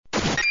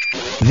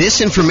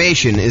This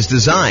information is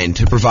designed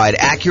to provide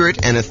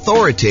accurate and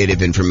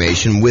authoritative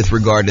information with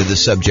regard to the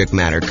subject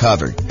matter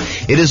covered.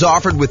 It is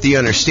offered with the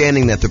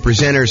understanding that the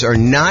presenters are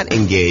not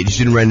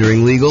engaged in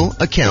rendering legal,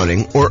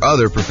 accounting, or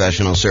other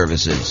professional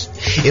services.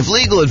 If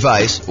legal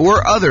advice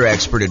or other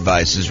expert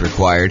advice is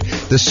required,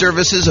 the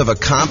services of a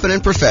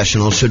competent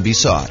professional should be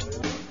sought.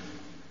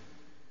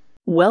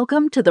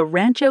 Welcome to the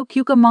Rancho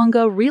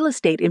Cucamonga Real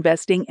Estate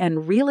Investing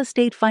and Real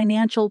Estate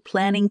Financial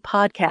Planning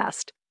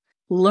Podcast.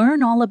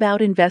 Learn all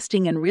about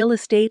investing in real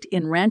estate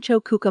in Rancho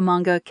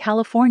Cucamonga,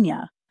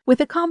 California, with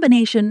a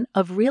combination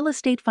of real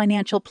estate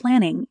financial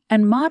planning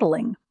and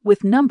modeling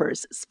with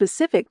numbers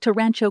specific to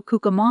Rancho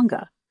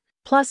Cucamonga,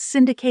 plus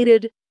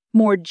syndicated,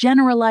 more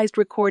generalized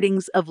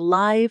recordings of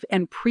live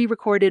and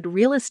pre-recorded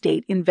real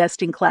estate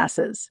investing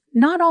classes,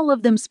 not all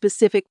of them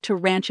specific to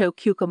Rancho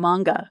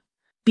Cucamonga.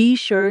 Be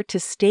sure to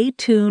stay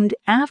tuned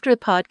after the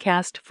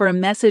podcast for a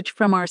message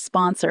from our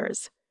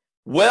sponsors.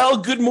 Well,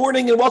 good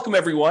morning and welcome,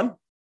 everyone.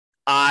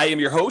 I am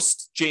your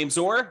host, James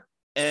Orr,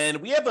 and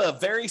we have a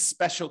very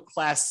special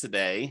class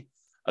today,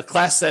 a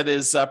class that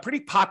is pretty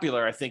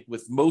popular, I think,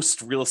 with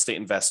most real estate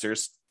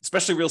investors,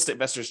 especially real estate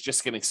investors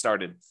just getting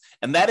started.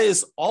 And that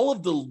is all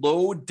of the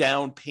low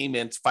down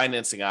payment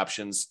financing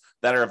options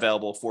that are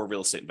available for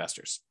real estate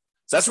investors.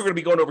 So that's what we're going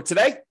to be going over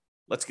today.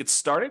 Let's get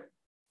started.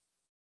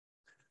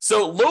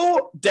 So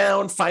low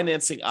down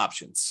financing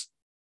options.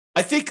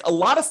 I think a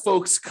lot of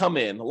folks come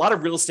in, a lot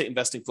of real estate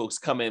investing folks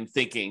come in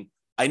thinking,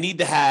 I need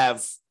to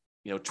have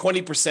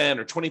 20%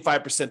 or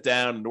 25%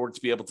 down in order to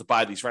be able to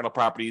buy these rental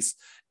properties.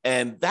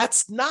 And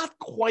that's not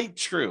quite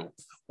true.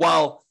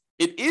 While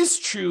it is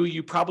true,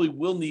 you probably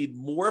will need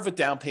more of a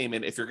down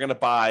payment if you're going to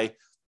buy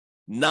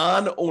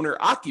non-owner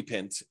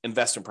occupant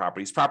investment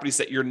properties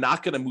that you're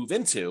not going to move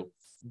into.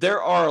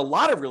 There are a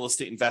lot of real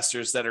estate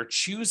investors that are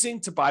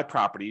choosing to buy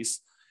properties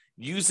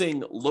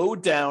using low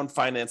down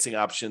financing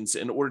options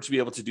in order to be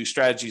able to do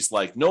strategies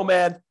like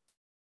nomad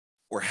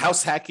or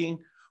house hacking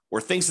or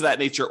things of that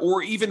nature,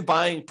 or even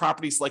buying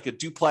properties like a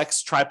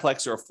duplex,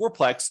 triplex, or a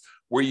fourplex,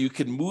 where you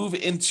can move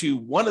into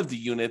one of the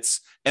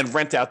units and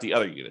rent out the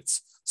other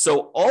units.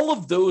 So all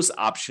of those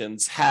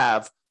options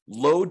have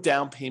low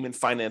down payment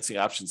financing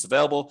options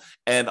available.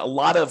 And a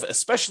lot of,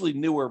 especially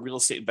newer real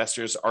estate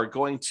investors, are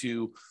going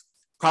to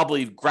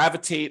probably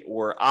gravitate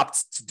or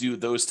opt to do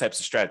those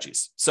types of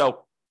strategies.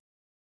 So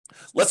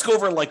let's go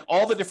over like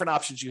all the different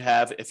options you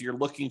have if you're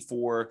looking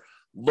for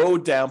low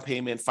down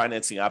payment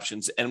financing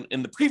options. And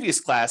in the previous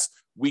class,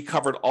 we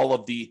covered all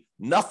of the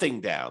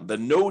nothing down, the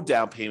no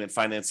down payment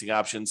financing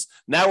options.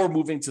 Now we're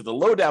moving to the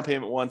low down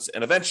payment ones.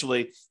 And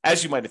eventually,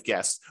 as you might have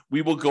guessed,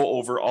 we will go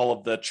over all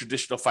of the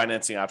traditional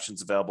financing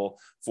options available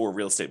for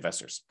real estate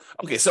investors.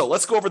 Okay, so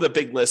let's go over the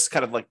big list,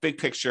 kind of like big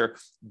picture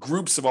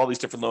groups of all these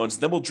different loans.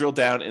 And then we'll drill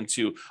down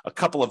into a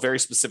couple of very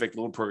specific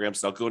loan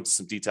programs. And I'll go into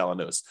some detail on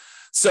those.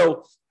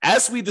 So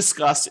as we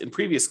discussed in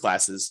previous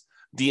classes,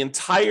 the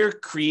entire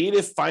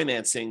creative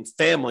financing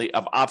family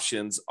of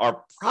options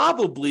are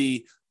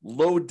probably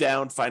low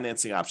down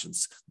financing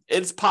options.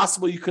 It's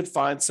possible you could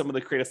find some of the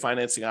creative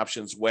financing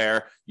options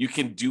where you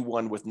can do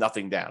one with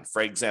nothing down.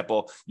 For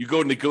example, you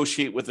go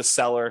negotiate with a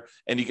seller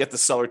and you get the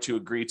seller to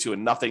agree to a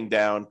nothing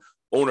down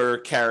owner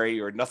carry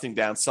or nothing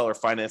down seller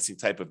financing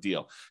type of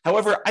deal.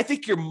 However, I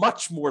think you're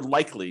much more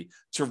likely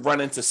to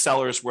run into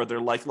sellers where they're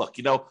like, look,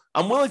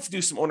 I'm willing to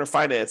do some owner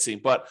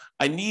financing, but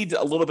I need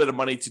a little bit of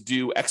money to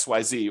do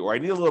XYZ, or I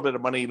need a little bit of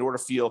money in order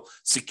to feel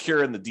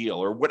secure in the deal,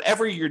 or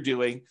whatever you're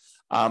doing.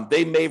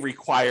 They may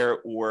require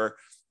or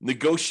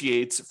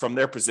negotiate from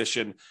their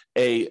position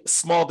a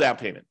small down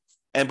payment.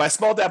 And by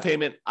small down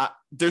payment,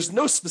 there's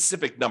no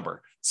specific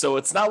number. So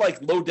it's not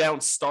like low down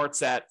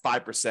starts at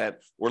 5%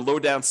 or low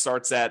down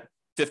starts at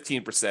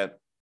 15%.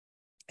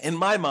 In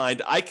my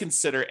mind, I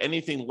consider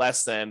anything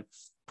less than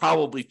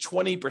probably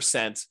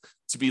 20%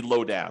 to be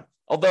low down.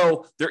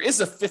 Although there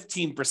is a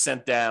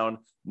 15% down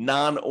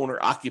non-owner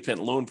occupant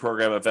loan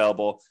program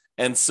available.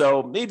 And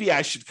so maybe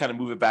I should kind of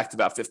move it back to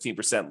about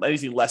 15%.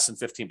 Anything less than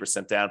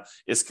 15% down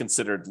is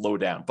considered low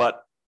down,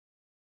 but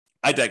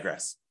I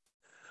digress.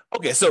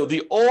 Okay, so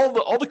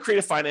all the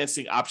creative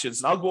financing options,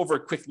 and I'll go over a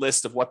quick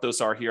list of what those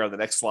are here on the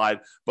next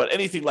slide, but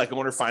anything like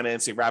owner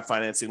financing, wrap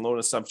financing, loan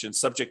assumption,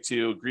 subject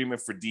to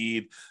agreement for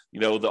deed,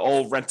 the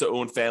all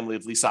rent-to-own family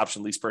of lease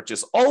option, lease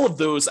purchase, all of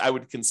those I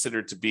would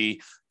consider to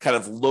be kind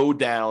of low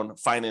down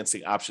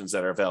financing options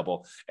that are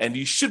available. And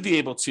you should be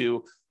able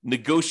to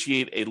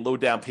negotiate a low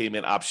down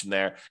payment option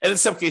there. And in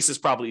some cases,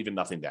 probably even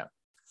nothing down.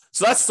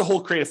 So that's the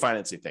whole creative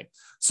financing thing.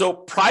 So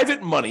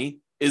private money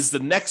is the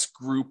next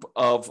group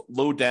of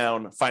low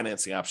down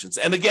financing options.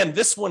 And again,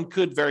 this one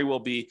could very well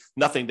be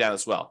nothing down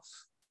as well.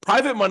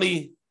 Private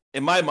money,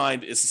 in my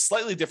mind, is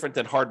slightly different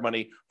than hard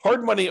money.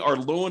 Hard money are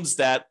loans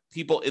that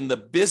people in the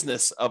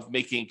business of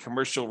making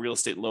commercial real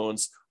estate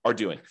loans are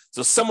doing.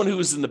 So someone who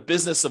is in the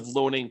business of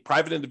loaning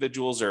private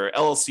individuals or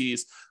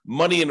LLCs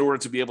money in order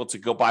to be able to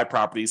go buy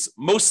properties.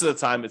 Most of the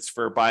time it's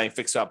for buying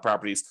fixed out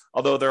properties,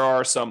 although there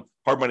are some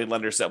hard money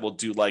lenders that will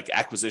do like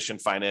acquisition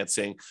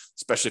financing,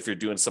 especially if you're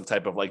doing some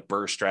type of like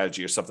BRRRR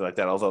strategy or something like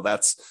that, although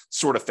that's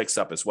sort of fixed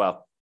up as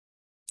well.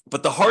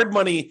 But the hard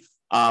money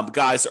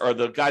guys are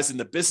the guys in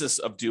the business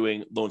of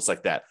doing loans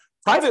like that.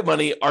 Private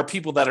money are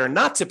people that are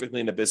not typically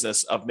in the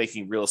business of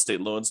making real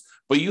estate loans,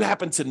 but you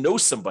happen to know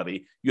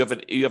somebody, you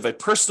have a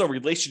personal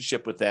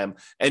relationship with them,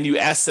 and you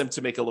ask them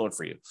to make a loan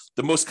for you.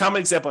 The most common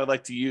example I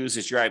like to use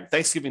is you're at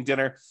Thanksgiving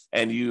dinner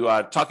and you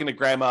talking to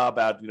grandma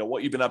about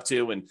what you've been up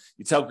to, and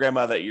you tell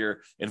grandma that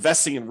you're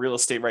investing in real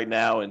estate right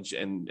now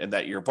and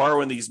that you're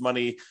borrowing this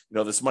money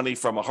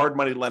from a hard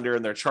money lender,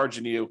 and they're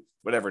charging you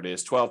whatever it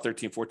is, 12,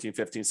 13, 14,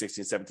 15,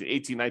 16, 17,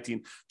 18,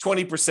 19,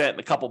 20% and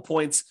a couple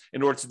points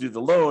in order to do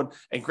the loan.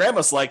 And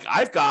grandma's like,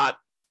 I've got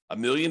 $1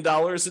 million in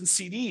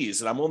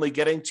CDs and I'm only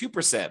getting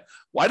 2%.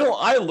 Why don't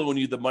I loan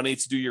you the money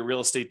to do your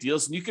real estate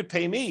deals? And you could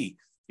pay me,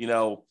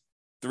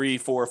 3,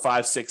 4,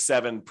 5, 6,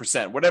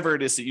 7%, whatever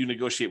it is that you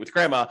negotiate with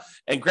grandma.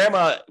 And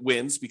grandma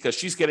wins because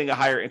she's getting a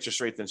higher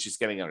interest rate than she's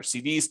getting on her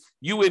CDs.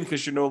 You win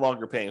because you're no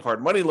longer paying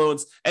hard money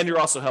loans and you're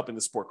also helping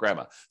to support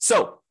grandma.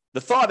 So the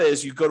thought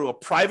is you go to a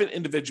private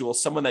individual,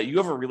 someone that you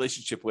have a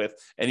relationship with,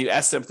 and you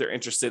ask them if they're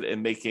interested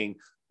in making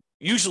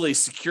usually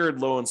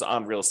secured loans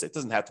on real estate. It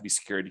doesn't have to be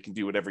secured. You can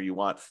do whatever you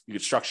want. You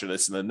can structure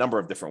this in a number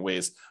of different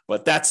ways,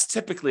 but that's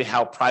typically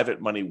how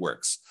private money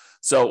works.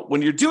 So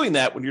when you're doing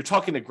that, when you're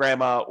talking to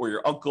grandma or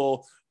your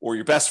uncle or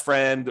your best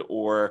friend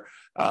or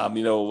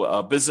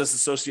a business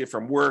associate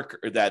from work,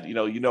 or that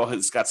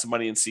has got some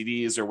money in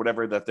CDs or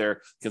whatever that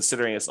they're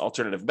considering as an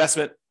alternative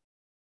investment,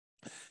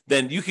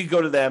 then you can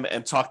go to them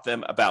and talk to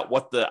them about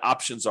what the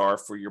options are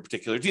for your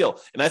particular deal.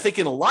 And I think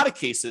in a lot of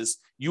cases,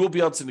 you will be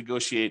able to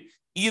negotiate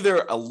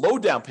either a low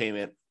down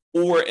payment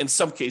or in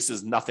some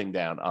cases, nothing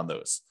down on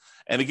those.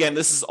 And again,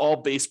 this is all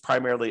based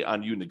primarily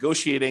on you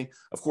negotiating.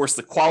 Of course,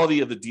 the quality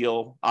of the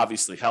deal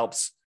obviously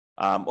helps.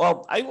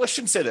 I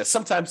shouldn't say that.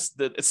 Sometimes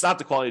it's not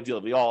the quality of the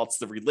deal at all. It's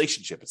the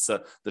relationship. It's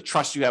the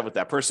trust you have with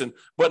that person.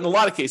 But in a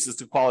lot of cases,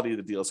 the quality of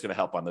the deal is going to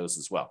help on those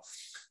as well.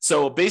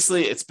 So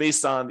basically, it's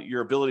based on your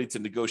ability to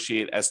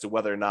negotiate as to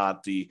whether or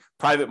not the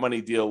private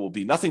money deal will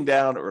be nothing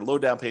down or low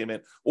down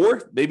payment,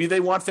 or maybe they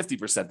want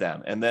 50%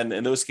 down. And then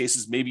in those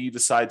cases, maybe you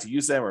decide to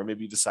use them or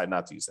maybe you decide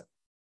not to use them.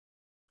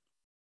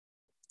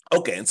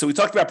 Okay, and so we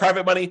talked about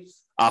private money.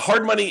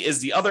 Hard money is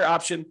the other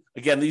option.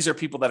 Again, these are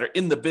people that are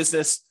in the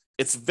business.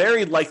 It's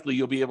very likely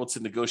you'll be able to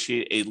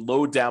negotiate a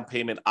low down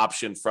payment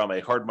option from a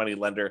hard money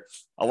lender.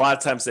 A lot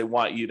of times they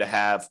want you to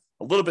have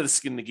a little bit of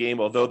skin in the game,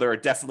 although there are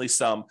definitely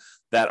some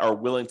that are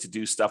willing to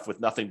do stuff with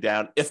nothing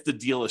down if the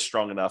deal is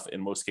strong enough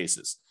in most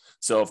cases.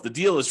 So if the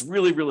deal is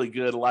really, really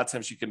good, a lot of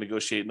times you can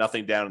negotiate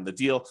nothing down in the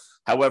deal.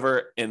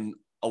 However, in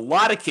a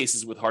lot of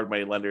cases with hard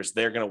money lenders,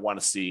 they're going to want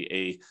to see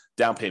a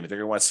down payment. They're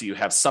going to want to see you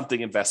have something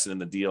invested in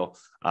the deal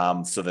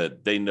so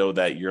that they know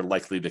that you're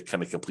likely to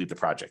kind of complete the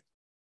project.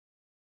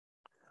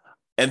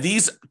 And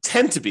these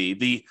tend to be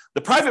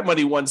the private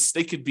money ones.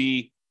 They could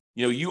be,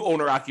 you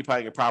owner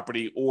occupying a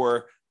property,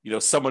 or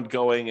someone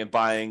going and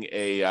buying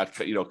a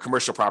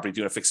commercial property,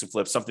 doing a fix and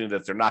flip, something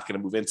that they're not going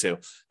to move into.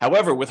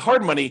 However, with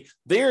hard money,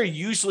 they are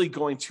usually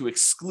going to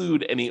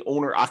exclude any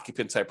owner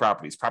occupant type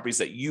properties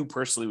that you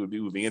personally would be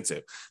moving into.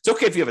 It's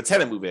okay if you have a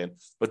tenant move in,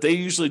 but they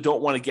usually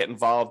don't want to get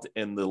involved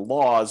in the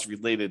laws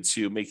related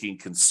to making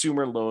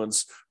consumer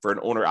loans for an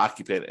owner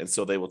occupant. And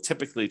so they will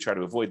typically try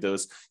to avoid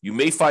those. You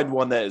may find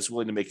one that is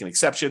willing to make an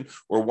exception,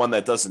 or one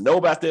that doesn't know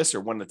about this, or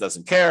one that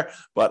doesn't care.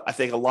 But I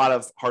think a lot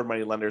of hard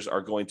money lenders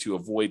are going to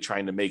avoid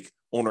trying to make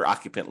owner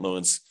occupant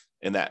loans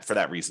for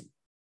that reason.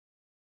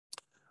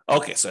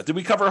 Okay, so did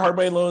we cover hard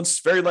money loans?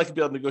 Very likely to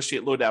be able to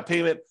negotiate low down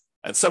payment.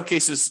 In some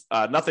cases,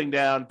 nothing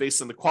down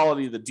based on the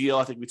quality of the deal.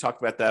 I think we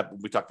talked about that.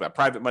 We talked about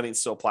private money. It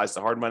still applies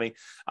to hard money,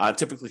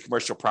 typically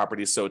commercial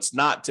properties. So it's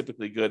not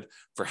typically good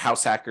for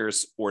house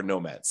hackers or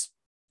nomads.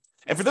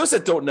 And for those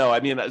that don't know,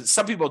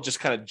 some people just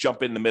kind of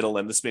jump in the middle,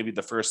 and this may be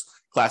the first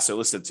class they're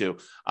listening to.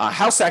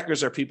 House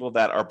hackers are people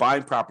that are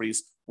buying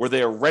properties where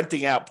they are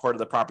renting out part of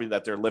the property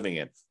that they're living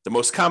in. The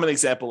most common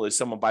example is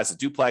someone buys a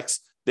duplex.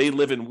 They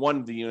live in one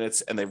of the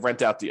units and they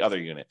rent out the other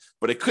unit.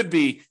 But it could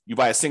be you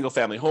buy a single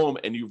family home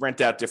and you rent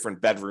out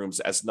different bedrooms,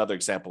 as another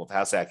example of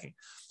house hacking.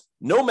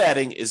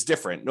 Nomading is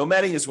different.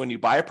 Nomading is when you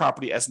buy a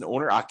property as an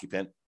owner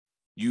occupant.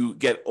 You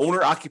get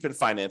owner occupant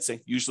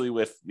financing, usually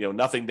with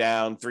nothing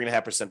down,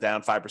 3.5%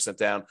 down, 5%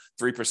 down,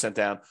 3%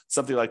 down,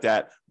 something like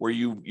that, where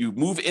you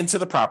move into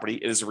the property.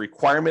 It is a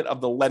requirement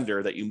of the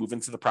lender that you move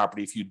into the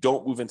property. If you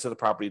don't move into the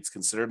property, it's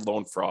considered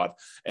loan fraud,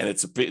 and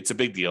it's a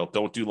big deal.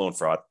 Don't do loan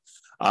fraud.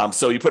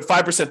 So you put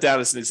 5%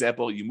 down as an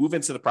example. You move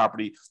into the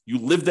property. You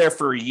live there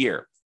for a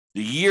year.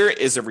 The year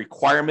is a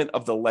requirement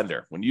of the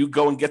lender. When you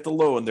go and get the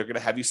loan, they're going to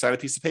have you sign a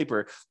piece of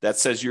paper that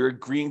says you're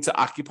agreeing to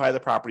occupy the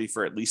property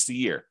for at least a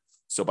year.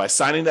 So by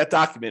signing that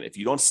document, if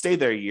you don't stay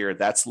there a year,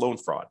 that's loan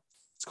fraud.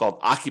 It's called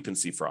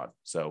occupancy fraud.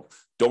 So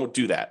don't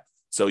do that.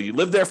 So you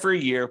live there for a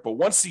year, but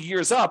once the year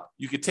is up,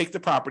 you can take the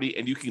property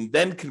and you can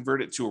then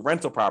convert it to a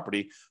rental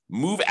property,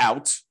 move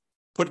out,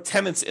 put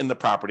tenants in the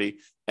property,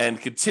 and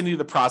continue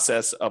the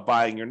process of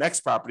buying your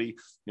next property,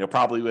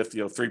 probably with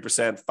 3%,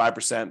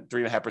 5%,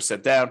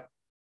 3.5% down.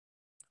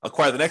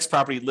 Acquire the next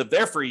property, live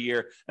there for a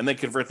year, and then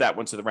convert that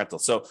one to the rental.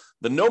 So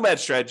the nomad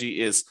strategy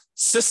is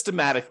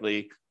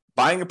systematically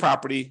buying a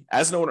property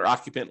as an owner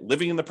occupant,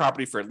 living in the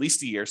property for at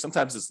least a year.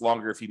 Sometimes it's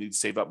longer if you need to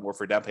save up more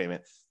for a down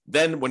payment.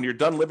 Then when you're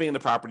done living in the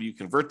property, you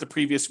convert the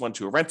previous one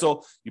to a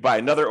rental, you buy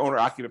another owner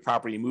occupant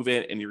property, you move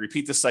in, and you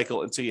repeat the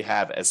cycle until you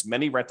have as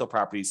many rental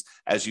properties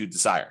as you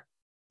desire.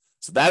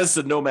 So that is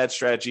the nomad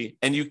strategy.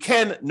 And you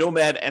can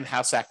nomad and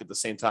house hack at the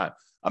same time.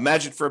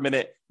 Imagine for a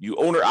minute, you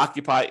owner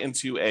occupy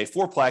into a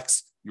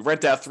fourplex, you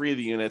rent out 3 of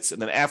the units,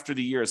 and then after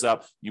the year is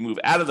up, you move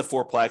out of the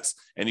fourplex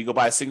and you go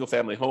buy a single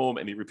family home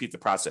and you repeat the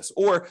process.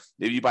 Or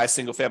maybe you buy a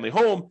single family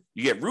home,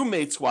 you get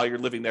roommates while you're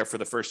living there for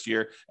the first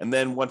year. And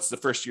then once the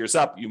first year is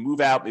up, you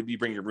move out, maybe you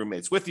bring your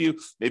roommates with you,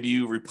 maybe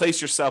you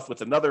replace yourself with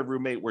another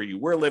roommate where you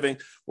were living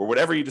or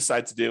whatever you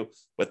decide to do.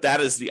 But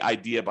that is the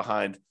idea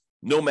behind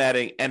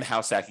nomading and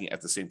house hacking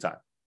at the same time.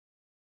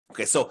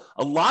 Okay, so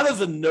a lot of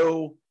the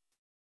no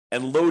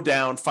and low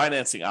down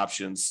financing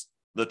options,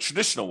 the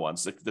traditional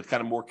ones, the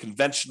kind of more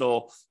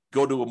conventional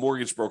go to a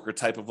mortgage broker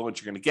type of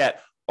loans you're going to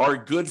get, are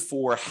good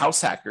for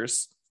house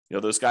hackers. You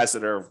know, those guys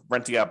that are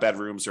renting out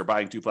bedrooms or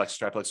buying duplexes,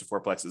 triplexes,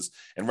 or fourplexes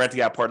and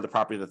renting out part of the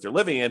property that they're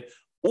living in,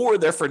 or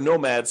they're for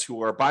nomads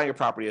who are buying a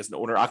property as an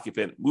owner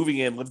occupant, moving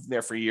in, living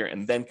there for a year,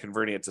 and then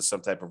converting it to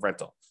some type of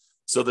rental.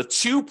 So the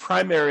two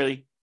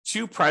primary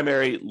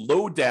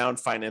low down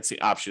financing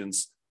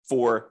options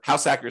for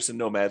house hackers and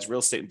nomads, real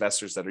estate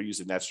investors that are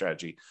using that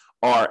strategy,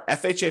 are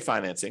FHA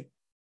financing.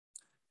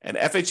 And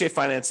FHA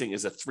financing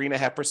is a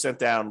 3.5%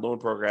 down loan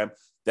program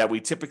that we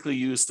typically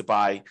use to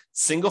buy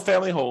single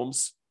family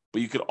homes,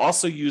 but you could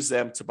also use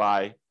them to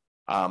buy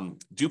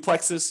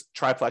duplexes,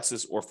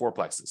 triplexes, or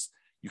fourplexes.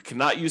 You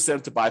cannot use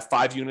them to buy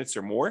 5 units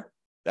or more.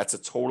 That's a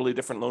totally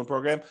different loan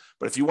program.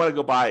 But if you want to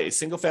go buy a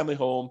single family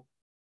home,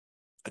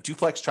 a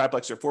duplex,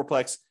 triplex, or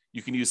fourplex,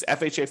 you can use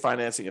FHA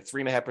financing, a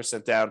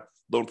 3.5% down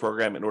loan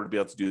program, in order to be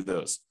able to do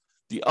those.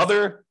 The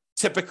other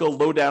typical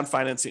low down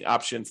financing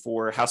option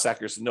for house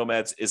hackers and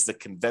nomads is the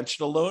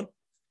conventional loan,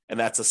 and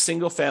that's a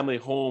single family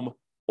home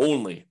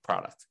only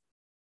product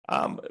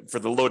for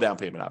the low down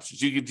payment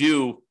options. You could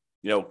do,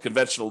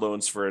 conventional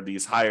loans for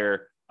these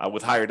higher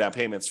with higher down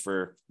payments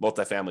for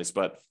multifamilies,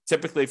 but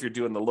typically if you're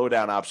doing the low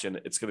down option,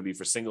 it's going to be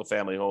for single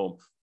family home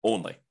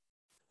only.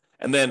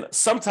 And then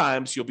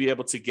sometimes you'll be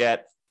able to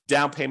get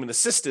down payment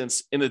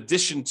assistance in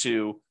addition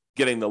to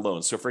getting the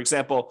loan. So for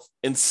example,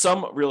 in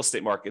some real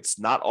estate markets,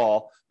 not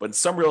all, but in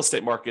some real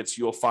estate markets,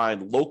 you'll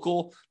find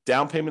local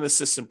down payment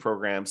assistance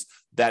programs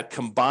that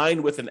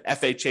combine with an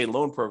FHA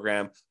loan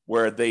program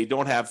where they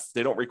don't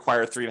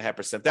require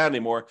 3.5% down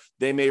anymore.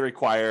 They may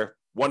require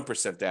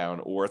 1% down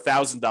or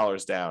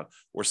 $1,000 down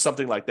or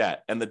something like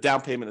that. And the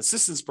down payment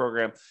assistance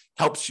program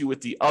helps you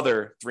with the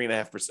other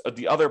 3.5%,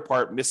 the other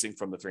part missing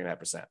from the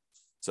 3.5%.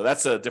 So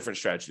that's a different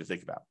strategy to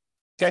think about.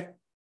 Okay.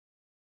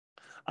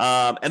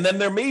 And then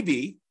there may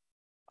be,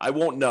 I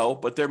won't know,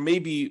 but there may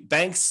be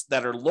banks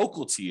that are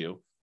local to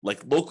you,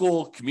 like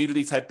local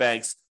community type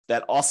banks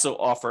that also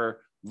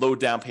offer low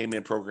down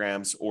payment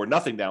programs or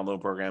nothing down loan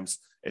programs,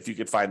 if you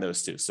could find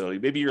those too. So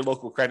maybe your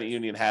local credit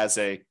union has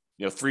a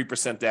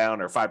 3%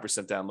 down or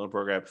 5% down loan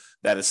program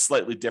that is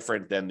slightly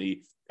different than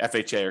the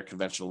FHA or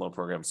conventional loan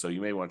program. So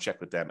you may want to check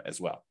with them as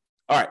well.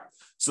 All right.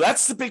 So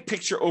that's the big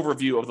picture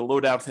overview of the low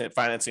down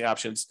financing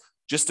options.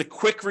 Just a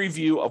quick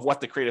review of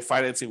what the creative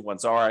financing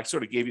ones are. I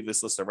sort of gave you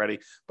this list already,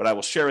 but I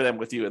will share them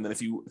with you. And then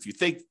if you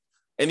think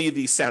any of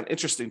these sound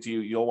interesting to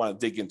you, you'll want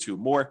to dig into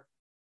more.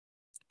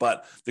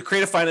 But the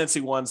creative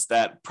financing ones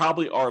that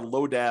probably are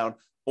low down: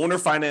 owner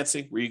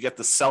financing, where you get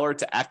the seller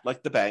to act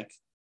like the bank.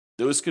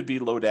 Those could be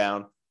low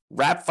down.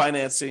 Wrap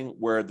financing,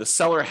 where the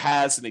seller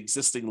has an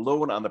existing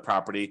loan on the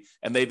property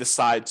and they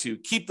decide to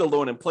keep the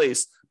loan in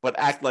place, but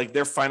act like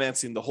they're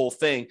financing the whole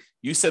thing.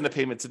 You send a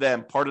payment to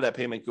them. Part of that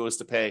payment goes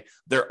to pay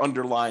their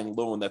underlying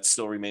loan that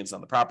still remains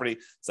on the property.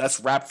 So that's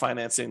wrap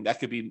financing.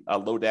 That could be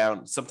low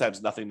down,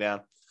 sometimes nothing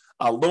down.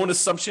 Loan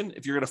assumption,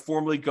 if you're going to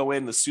formally go in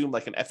and assume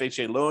like an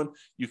FHA loan,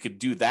 you could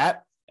do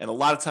that. And a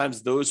lot of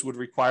times those would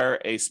require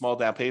a small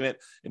down payment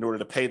in order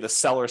to pay the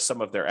seller some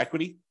of their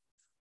equity.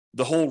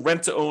 The whole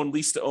rent to own,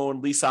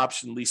 lease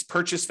option, lease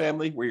purchase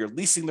family, where you're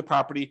leasing the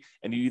property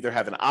and you either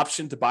have an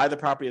option to buy the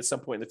property at some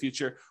point in the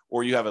future,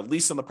 or you have a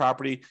lease on the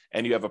property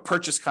and you have a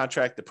purchase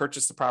contract to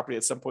purchase the property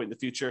at some point in the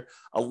future.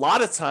 A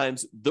lot of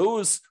times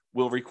those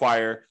will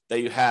require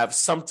that you have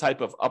some type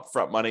of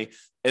upfront money.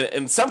 And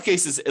in some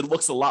cases, it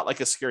looks a lot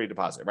like a security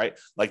deposit, right?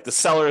 Like the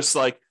seller is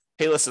like,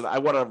 hey, listen, I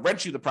want to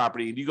rent you the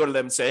property. And you go to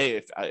them and say,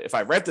 hey, if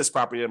I rent this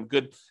property, I'm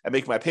good at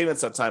making my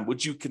payments on time.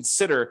 Would you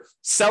consider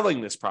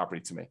selling this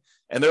property to me?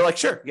 And they're like,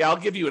 sure, yeah, I'll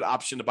give you an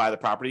option to buy the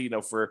property,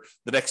 for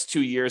the next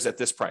 2 years at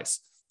this price.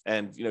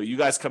 And, you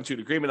guys come to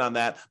an agreement on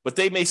that, but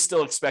they may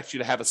still expect you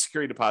to have a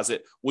security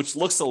deposit, which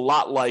looks a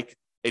lot like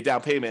a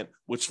down payment,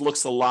 which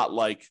looks a lot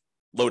like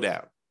low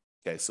down.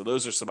 Okay. So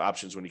those are some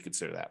options when you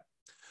consider that.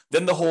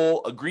 Then the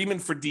whole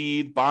agreement for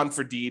deed, bond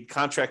for deed,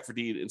 contract for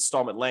deed,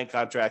 installment land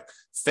contract,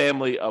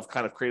 family of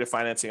kind of creative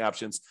financing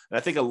options. And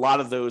I think a lot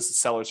of those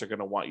sellers are going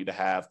to want you to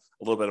have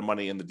a little bit of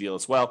money in the deal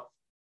as well.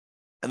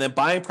 And then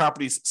buying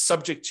properties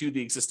subject to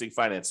the existing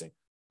financing,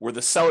 where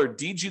the seller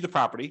deeds you the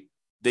property,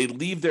 they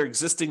leave their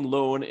existing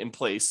loan in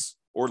place,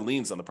 or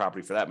liens on the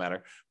property for that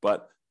matter,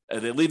 but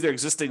they leave their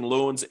existing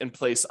loans in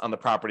place on the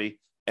property,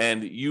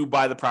 and you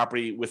buy the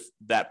property with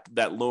that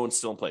loan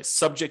still in place,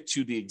 subject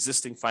to the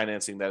existing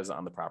financing that is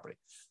on the property.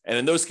 And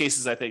in those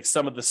cases, I think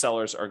some of the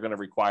sellers are going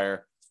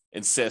to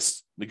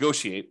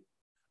negotiate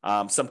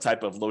some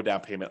type of low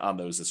down payment on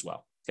those as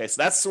well. Okay,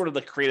 so that's sort of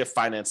the creative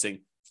financing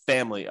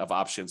family of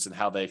options and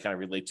how they kind of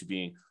relate to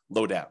being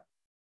low down.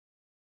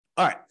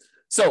 All right,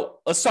 so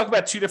let's talk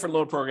about two different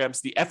loan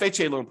programs, the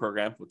FHA loan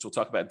program, which we'll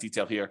talk about in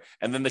detail here,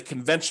 and then the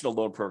conventional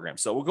loan program.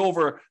 So we'll go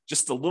over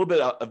just a little bit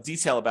of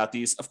detail about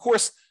these. Of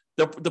course,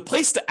 the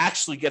place to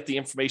actually get the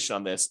information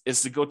on this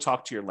is to go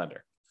talk to your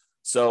lender.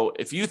 So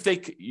if you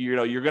think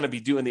you're going to be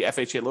doing the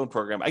FHA loan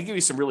program, I give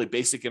you some really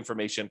basic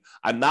information.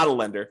 I'm not a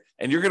lender,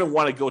 and you're going to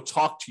want to go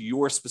talk to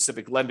your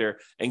specific lender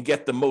and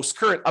get the most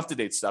current,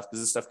 up-to-date stuff, because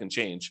this stuff can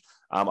change.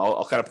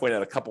 I'll kind of point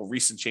out a couple of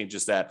recent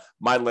changes that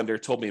my lender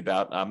told me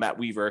about. Matt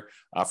Weaver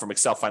from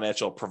Excel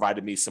Financial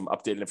provided me some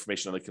updated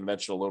information on the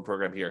conventional loan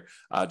program here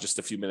just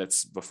a few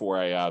minutes before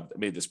I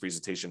made this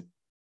presentation.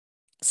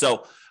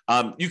 So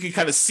you can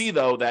kind of see,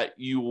 though, that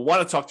you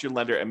want to talk to your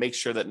lender and make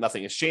sure that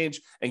nothing has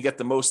changed and get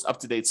the most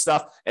up-to-date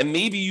stuff. And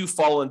maybe you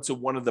fall into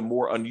one of the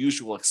more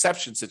unusual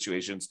exception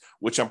situations,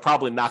 which I'm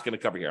probably not going to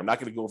cover here. I'm not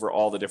going to go over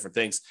all the different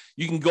things.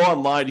 You can go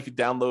online, you can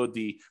download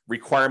the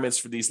requirements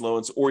for these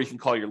loans, or you can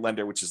call your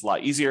lender, which is a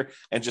lot easier,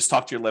 and just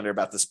talk to your lender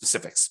about the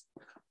specifics.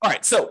 All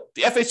right, so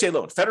the FHA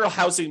loan, Federal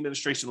Housing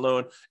Administration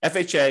loan,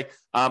 FHA,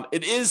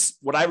 it is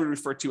what I would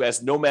refer to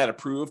as nomad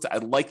approved. I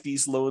like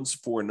these loans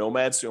for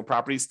nomads who own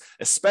properties,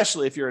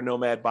 especially if you're a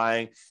nomad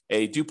buying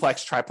a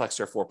duplex, triplex,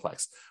 or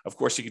fourplex. Of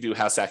course, you can do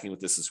house hacking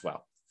with this as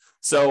well.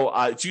 So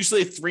it's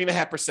usually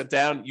 3.5%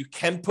 down. You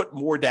can put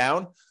more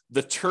down.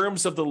 The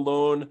terms of the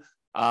loan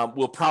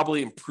will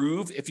probably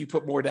improve if you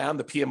put more down.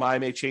 The PMI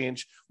may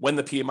change. When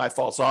the PMI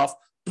falls off,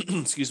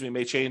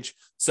 may change.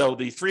 So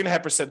the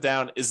 3.5%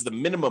 down is the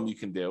minimum you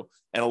can do.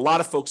 And a lot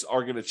of folks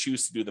are going to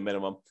choose to do the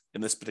minimum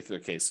in this particular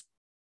case.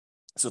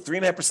 So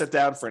 3.5%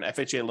 down for an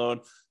FHA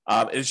loan.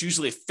 It is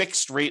usually a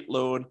fixed rate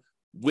loan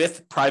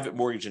with private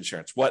mortgage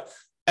insurance, what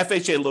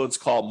FHA loans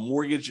call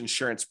mortgage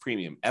insurance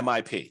premium,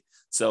 MIP.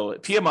 So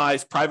PMI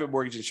is private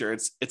mortgage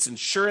insurance. It's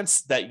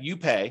insurance that you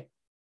pay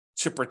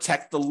to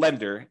protect the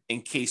lender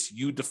in case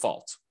you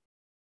default.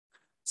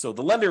 So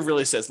the lender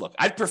really says, look,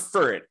 I'd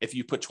prefer it if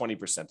you put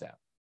 20% down.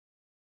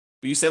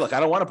 But you say, look, I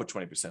don't want to put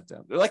 20%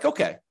 down. They're like,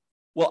 okay,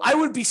 well, I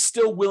would be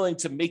still willing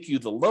to make you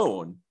the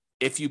loan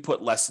if you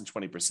put less than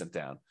 20%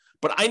 down,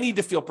 but I need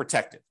to feel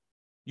protected.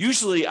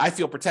 Usually I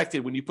feel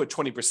protected when you put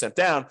 20%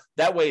 down.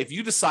 That way, if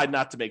you decide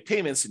not to make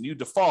payments and you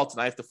default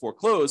and I have to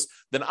foreclose,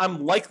 then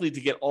I'm likely to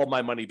get all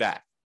my money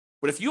back.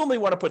 But if you only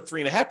want to put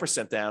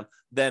 3.5% down,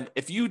 then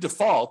if you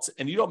default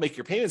and you don't make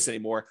your payments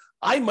anymore,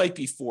 I might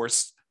be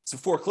forced to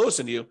foreclose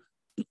on you,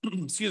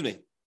 excuse me,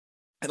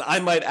 and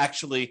I might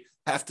actually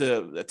have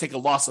to take a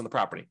loss on the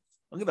property.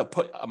 I'm going to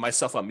put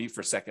myself on mute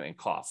for a second and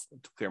cough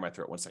to clear my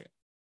throat. 1 second.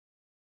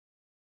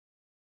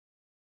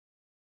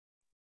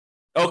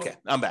 Okay,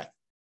 I'm back.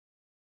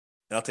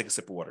 And I'll take a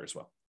sip of water as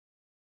well.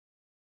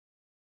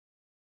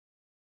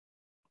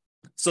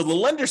 So the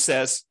lender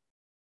says,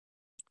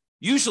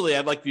 usually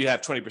I'd like you to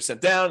have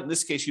 20% down. In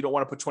this case, you don't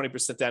want to put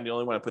 20% down. You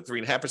only want to put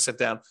 3.5%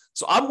 down.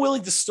 So I'm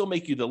willing to still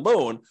make you the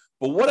loan.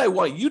 But what I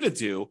want you to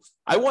do,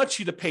 I want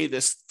you to pay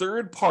this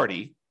third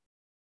party,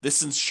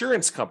 this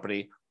insurance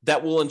company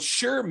that will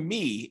insure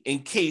me in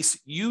case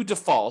you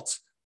default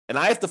and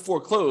I have to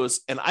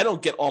foreclose and I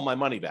don't get all my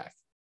money back.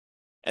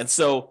 And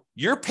so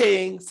you're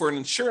paying for an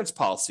insurance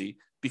policy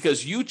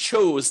because you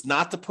chose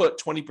not to put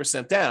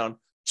 20% down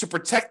to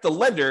protect the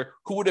lender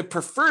who would have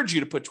preferred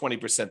you to put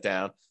 20%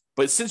 down.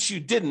 But since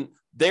you didn't,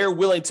 they're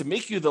willing to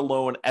make you the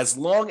loan as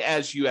long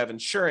as you have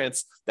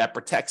insurance that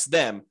protects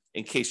them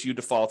in case you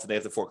default and they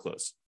have to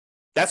foreclose.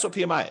 That's what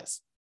PMI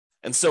is.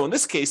 And so in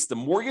this case, the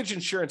mortgage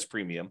insurance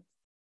premium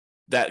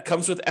that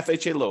comes with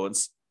FHA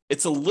loans,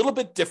 it's a little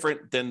bit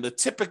different than the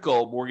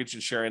typical mortgage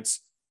insurance,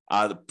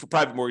 the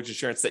private mortgage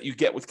insurance that you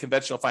get with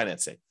conventional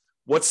financing.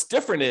 What's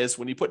different is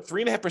when you put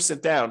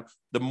 3.5% down,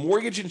 the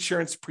mortgage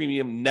insurance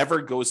premium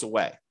never goes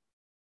away.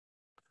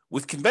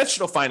 With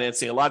conventional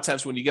financing, a lot of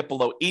times when you get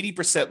below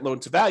 80% loan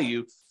to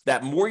value,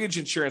 that mortgage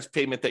insurance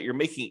payment that you're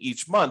making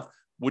each month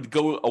would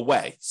go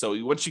away.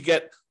 So once you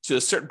get to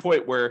a certain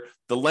point where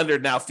the lender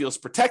now feels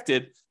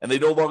protected and they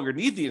no longer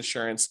need the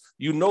insurance,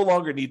 you no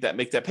longer need that,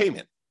 make that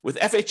payment. With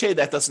FHA,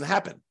 that doesn't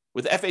happen.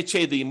 With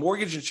FHA, the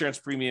mortgage insurance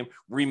premium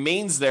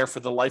remains there for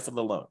the life of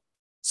the loan.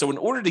 So in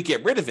order to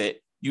get rid of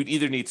it, you'd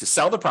either need to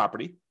sell the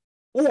property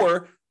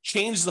or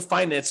change the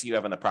financing you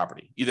have on the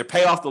property, either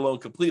pay off the loan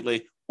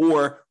completely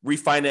or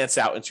refinance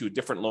out into a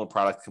different loan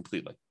product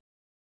completely.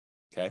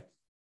 Okay.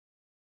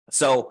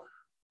 So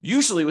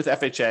usually with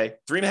FHA,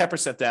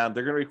 3.5% down,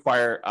 they're going to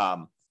require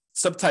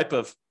some type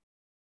of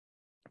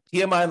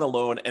PMI on the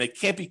loan, and it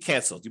can't be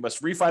canceled. You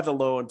must refi the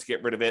loan to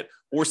get rid of it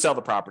or sell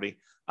the property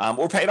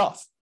or pay it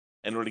off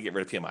in order to get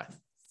rid of PMI.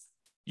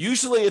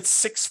 Usually it's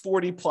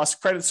 640 plus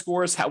credit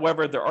scores.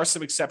 However, there are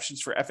some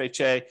exceptions for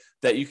FHA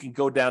that you can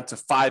go down to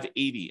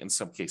 580 in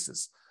some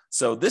cases.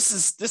 So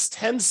this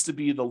tends to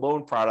be the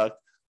loan product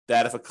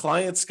that if a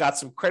client's got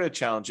some credit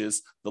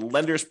challenges, the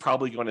lender's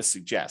probably going to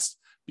suggest,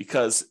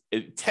 because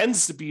it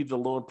tends to be the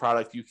loan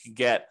product you can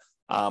get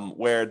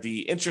where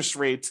the interest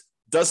rate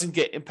doesn't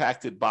get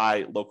impacted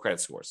by low credit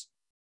scores.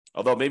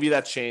 Although maybe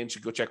that's changed,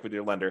 you go check with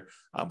your lender,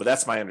 but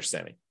that's my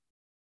understanding.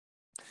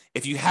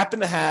 If you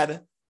happen to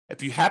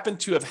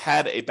have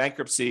had a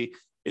bankruptcy,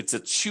 it's a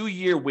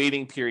 2-year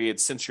waiting period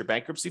since your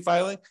bankruptcy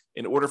filing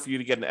in order for you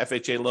to get an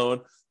FHA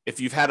loan. If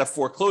you've had a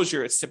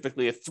foreclosure, it's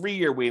typically a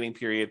 3-year waiting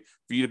period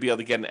for you to be able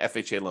to get an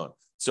FHA loan.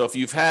 So if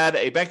you've had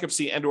a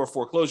bankruptcy and or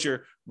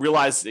foreclosure,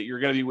 realize that you're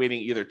going to be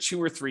waiting either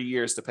 2 or 3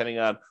 years, depending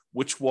on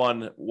which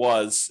one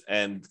was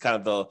and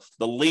kind of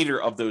the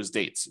later of those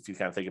dates, if you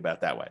kind of think about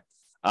it that way.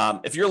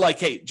 If you're like,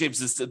 hey, James,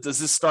 does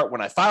this start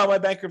when I file my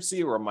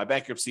bankruptcy, or my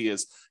bankruptcy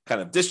is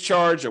kind of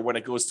discharged, or when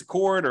it goes to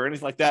court or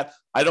anything like that?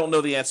 I don't know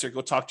the answer.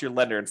 Go talk to your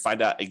lender and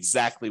find out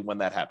exactly when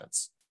that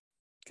happens.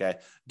 Okay.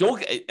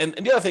 And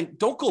the other thing,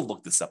 don't go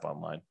look this up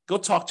online. Go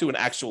talk to an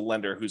actual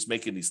lender who's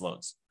making these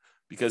loans,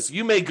 because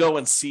you may go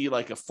and see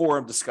like a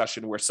forum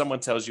discussion where someone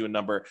tells you a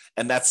number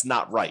and that's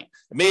not right.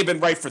 It may have been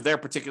right for their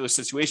particular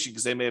situation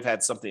because they may have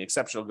had something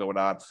exceptional going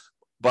on,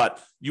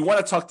 but you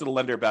want to talk to the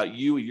lender about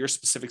you, your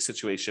specific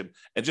situation,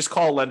 and just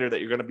call a lender that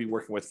you're going to be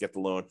working with to get the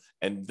loan,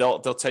 and they'll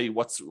tell you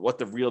what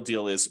the real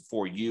deal is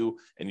for you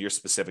and your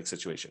specific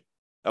situation.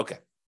 Okay.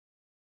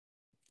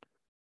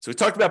 So we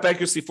talked about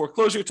bankruptcy,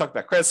 foreclosure, we talked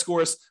about credit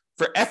scores.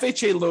 For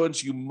FHA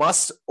loans, you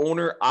must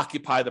owner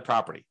occupy the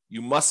property.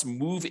 You must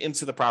move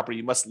into the property.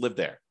 You must live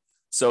there.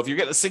 So if you're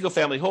getting a single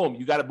family home,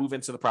 you got to move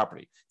into the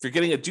property. If you're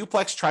getting a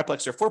duplex,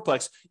 triplex, or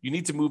fourplex, you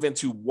need to move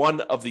into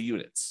one of the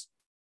units.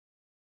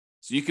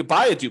 So you could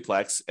buy a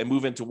duplex and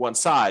move into one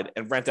side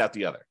and rent out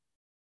the other.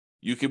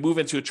 You can move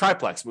into a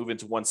triplex, move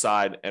into one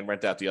side and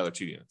rent out the other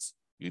 2 units.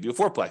 You can do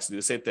a fourplex, do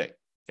the same thing.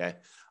 Okay.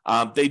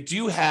 They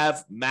do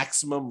have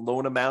maximum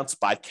loan amounts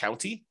by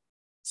county.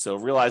 So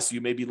realize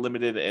you may be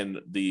limited in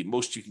the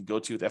most you can go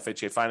to with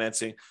FHA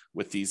financing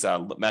with these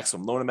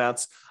maximum loan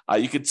amounts.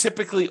 You can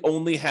typically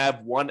only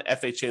have one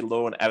FHA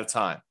loan at a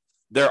time.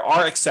 There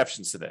are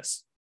exceptions to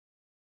this.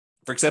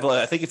 For example,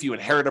 I think if you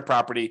inherit a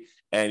property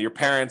and your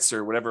parents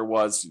or whatever it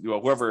was,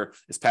 whoever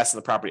is passing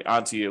the property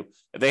onto you,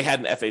 if they had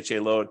an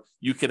FHA loan,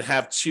 you can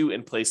have 2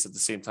 in place at the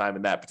same time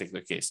in that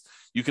particular case.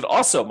 You could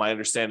also, my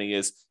understanding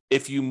is,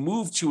 if you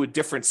move to a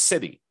different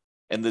city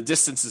and the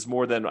distance is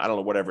more than, I don't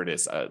know, whatever it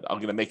is, I'm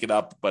going to make it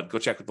up, but go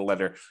check with the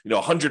lender,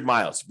 100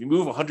 miles. If you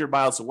move 100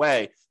 miles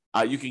away,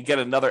 you can get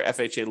another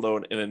FHA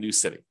loan in a new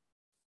city.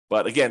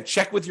 But again,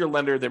 check with your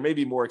lender. There may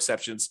be more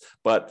exceptions,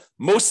 but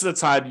most of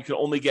the time you can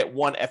only get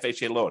one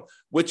FHA loan,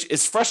 which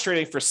is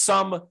frustrating for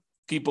some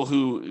people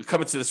who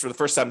come into this for the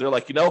first time. They're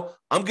like,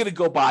 I'm going to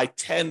go buy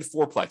 10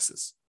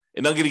 fourplexes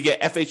and I'm going to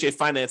get FHA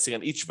financing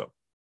on each of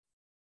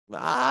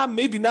them.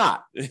 Maybe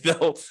not.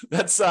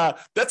 That's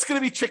going to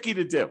be tricky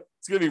to do.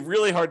 It's going to be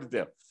really hard to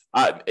do.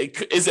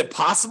 Is it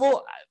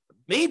possible?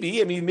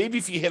 Maybe. I mean, maybe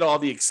if you hit all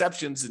the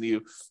exceptions and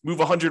you move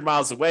 100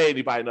 miles away and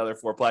you buy another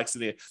fourplex,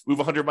 and you move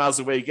 100 miles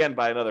away again,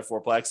 buy another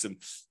fourplex, and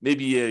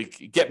maybe you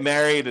get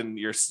married and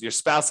your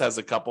spouse has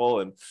a couple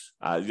and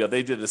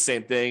they did the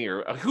same thing,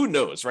 or who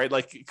knows, right?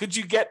 Like, could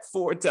you get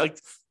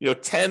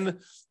 10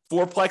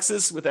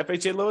 fourplexes with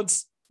FHA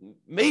loans?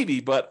 Maybe,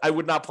 but I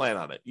would not plan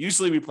on it.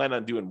 Usually we plan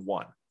on doing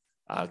one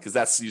because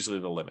that's usually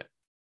the limit.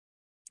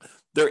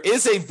 There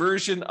is a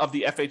version of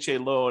the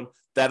FHA loan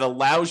that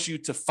allows you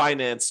to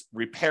finance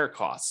repair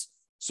costs.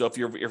 So if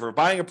you're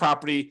buying a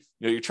property,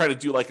 you're trying to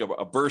do like a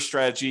BRRRR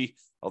strategy,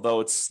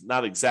 although it's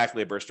not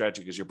exactly a BRRRR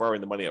strategy because you're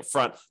borrowing the money up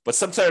front, but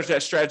sometimes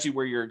that strategy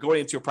where you're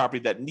going into a property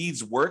that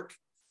needs work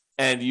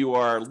and you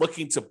are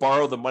looking to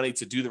borrow the money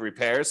to do the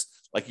repairs.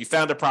 Like you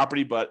found a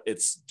property, but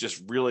it's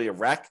just really a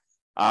wreck.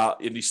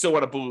 And you still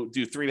want to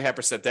do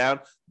 3.5% down.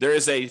 There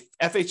is a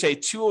FHA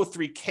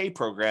 203K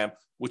program,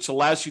 which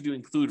allows you to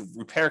include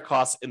repair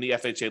costs in the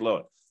FHA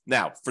loan.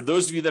 Now, for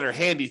those of you that are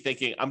handy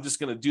thinking, I'm just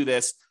going to do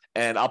this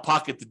and I'll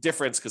pocket the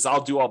difference because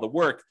I'll do all the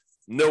work.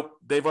 Nope,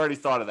 they've already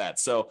thought of that.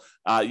 So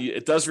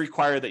it does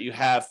require that you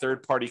have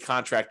third-party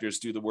contractors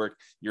do the work.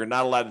 You're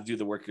not allowed to do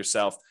the work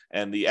yourself.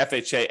 And the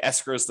FHA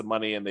escrows the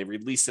money and they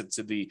release it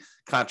to the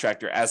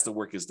contractor as the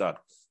work is done.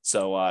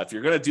 So if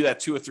you're going to do that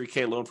 2 or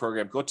 3K loan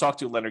program, go talk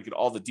to a lender, get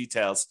all the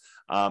details,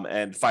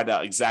 and find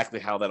out exactly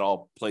how that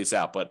all plays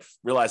out. But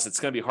realize it's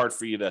going to be hard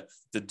for you to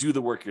do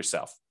the work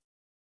yourself.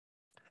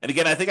 And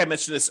again, I think I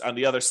mentioned this on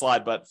the other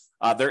slide, but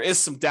there is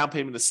some down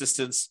payment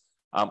assistance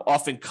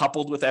often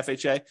coupled with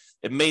FHA.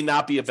 It may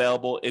not be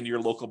available in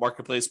your local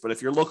marketplace, but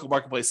if your local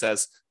marketplace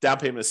has down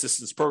payment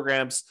assistance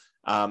programs,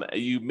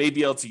 you may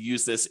be able to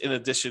use this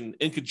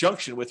in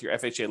conjunction with your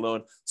FHA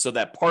loan so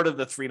that part of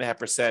the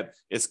 3.5%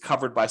 is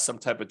covered by some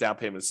type of down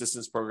payment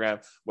assistance program,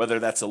 whether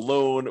that's a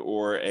loan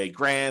or a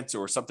grant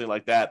or something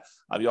like that.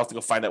 You have to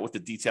go find out what the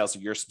details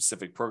of your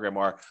specific program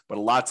are, but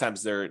a lot of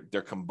times they're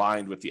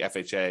combined with the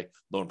FHA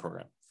loan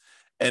program.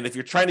 And if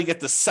you're trying to get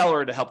the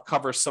seller to help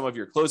cover some of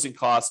your closing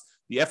costs,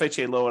 the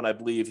FHA loan, I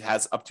believe,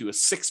 has up to a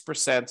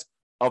 6%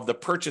 of the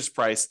purchase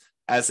price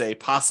as a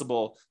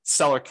possible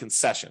seller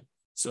concession.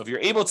 So if you're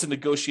able to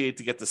negotiate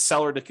to get the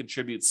seller to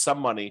contribute some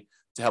money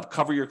to help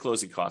cover your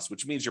closing costs,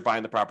 which means you're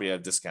buying the property at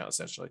a discount,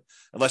 essentially,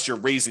 unless you're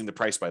raising the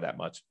price by that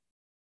much.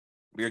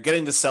 You're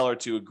getting the seller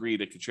to agree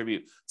to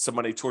contribute some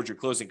money towards your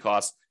closing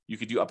costs. You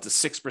could do up to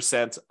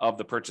 6% of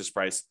the purchase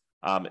price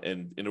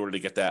in order to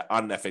get that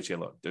on an FHA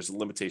loan. There's a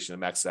limitation that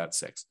maxes out at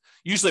 6.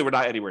 Usually we're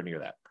not anywhere near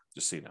that,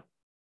 just so you know.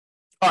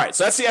 All right,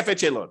 so that's the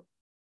FHA loan.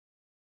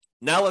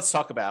 Now let's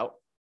talk about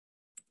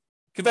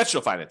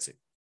conventional financing.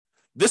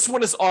 This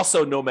one is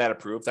also Nomad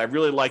approved. I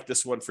really like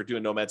this one for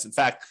doing Nomads. In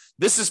fact,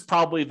 this is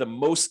probably the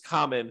most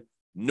common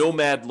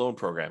Nomad loan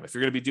program. If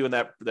you're going to be doing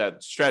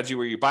that strategy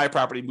where you buy a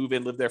property, move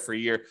in, live there for a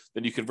year,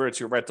 then you convert it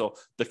to a rental,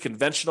 the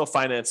conventional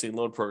financing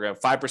loan program,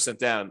 5%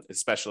 down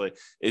especially,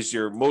 is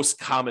your most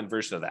common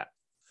version of that.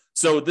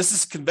 So this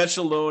is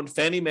conventional loan,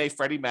 Fannie Mae,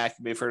 Freddie Mac,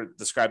 you may have heard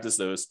described as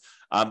those.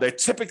 They're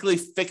typically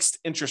fixed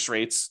interest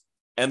rates,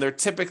 and they're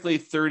typically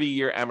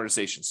 30-year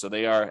amortization. So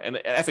they are, and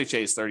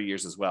FHA is 30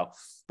 years as well,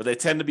 but they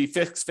tend to be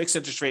fixed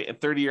interest rate and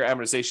 30-year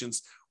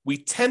amortizations. We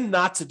tend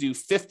not to do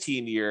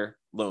 15-year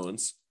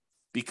loans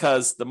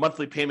because the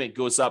monthly payment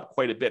goes up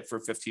quite a bit for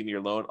a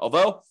 15-year loan.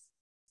 Although,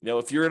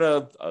 if you're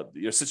in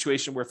a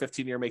situation where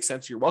 15-year makes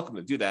sense, you're welcome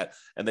to do that.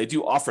 And they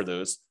do offer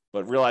those,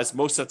 but realize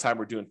most of the time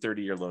we're doing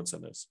 30-year loans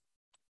on those.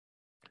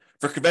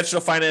 For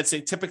conventional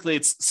financing, typically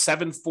it's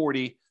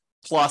 740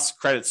 plus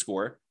credit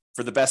score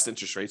for the best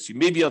interest rates. You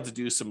may be able to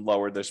do some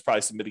lower. There's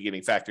probably some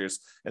mitigating factors,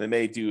 and they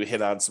may do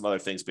hit on some other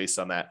things based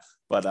on that.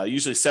 But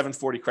usually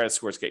 740 credit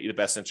scores get you the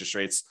best interest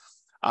rates.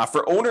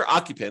 For owner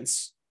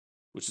occupants,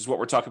 which is what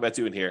we're talking about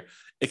doing here,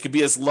 it could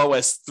be as low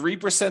as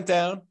 3%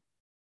 down,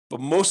 but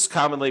most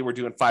commonly we're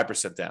doing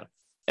 5% down.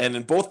 And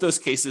in both those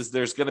cases,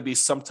 there's going to be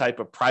some type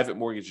of private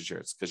mortgage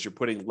insurance because you're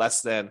putting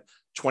less than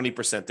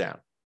 20% down.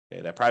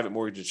 Okay, that private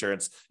mortgage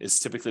insurance is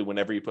typically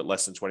whenever you put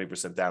less than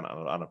 20% down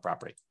on a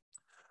property.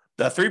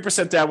 The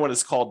 3% down one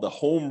is called the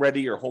Home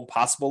Ready or Home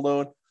Possible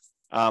loan.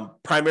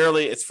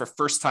 Primarily, it's for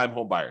first-time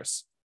home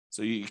buyers.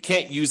 So you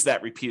can't use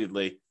that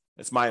repeatedly.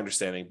 That's my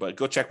understanding, but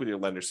go check with your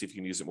lender, see if you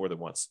can use it more than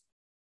once.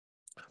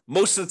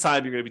 Most of the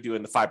time, you're going to be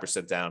doing the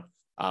 5% down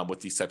with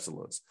these types of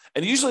loans.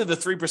 And usually the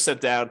 3%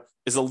 down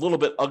is a little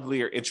bit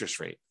uglier interest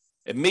rate.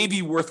 It may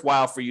be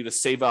worthwhile for you to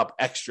save up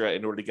extra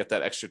in order to get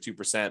that extra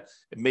 2%.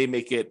 It may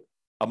make it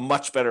a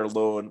much better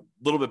loan,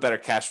 a little bit better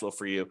cash flow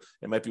for you.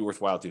 It might be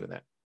worthwhile doing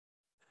that.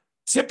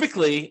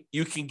 Typically,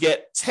 you can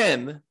get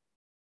 10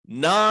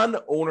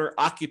 non-owner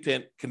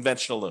occupant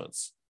conventional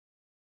loans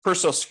per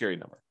Social Security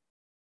number.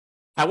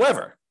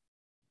 However,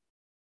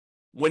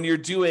 when you're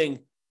doing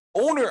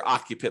owner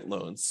occupant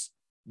loans,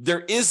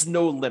 there is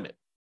no limit.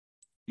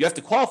 You have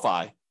to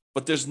qualify,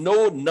 but there's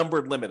no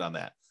numbered limit on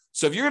that.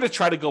 So if you're going to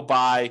try to go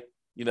buy,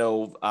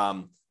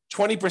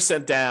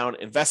 20% down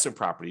investment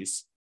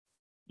properties,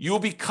 you will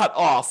be cut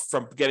off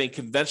from getting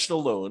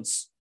conventional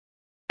loans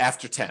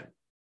after 10.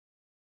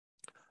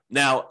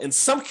 Now, in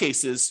some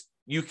cases,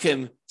 you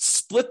can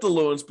split the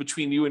loans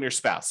between you and your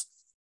spouse.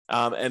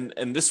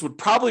 And this would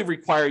probably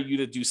require you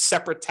to do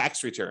separate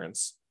tax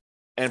returns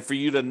and for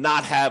you to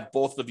not have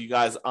both of you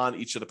guys on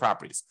each of the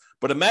properties.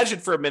 But imagine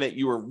for a minute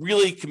you were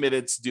really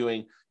committed to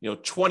doing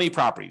 20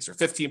 properties or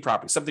 15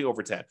 properties, something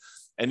over 10.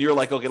 And you're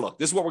like, okay, look,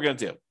 this is what we're going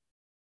to do.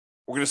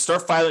 We're going to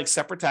start filing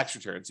separate tax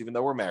returns, even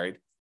though we're married.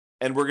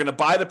 And we're going to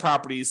buy the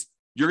properties.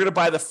 You're going to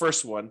buy the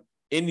first one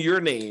in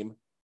your name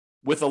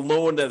with a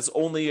loan that is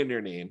only in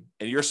your name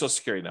and your Social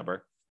Security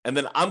number. And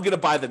then I'm going to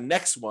buy the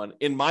next one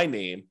in my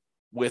name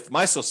with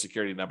my Social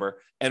Security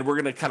number. And we're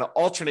going to kind of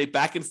alternate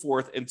back and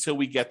forth until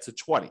we get to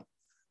 20.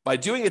 By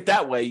doing it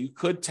that way, you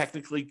could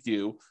technically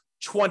do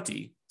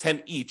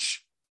 10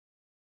 each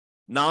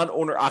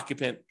non-owner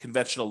occupant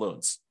conventional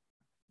loans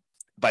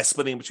by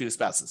splitting between the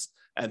spouses.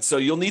 And so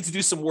you'll need to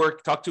do some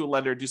work, talk to a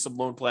lender, do some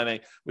loan planning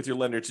with your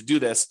lender to do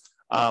this.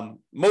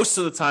 Most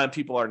of the time,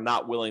 people are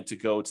not willing to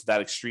go to that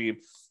extreme.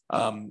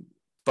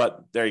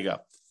 But there you go.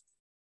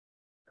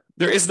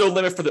 There is no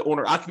limit for the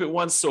owner occupant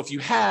ones. So if you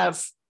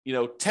have,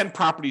 10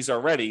 properties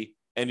already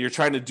and you're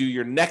trying to do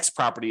your next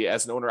property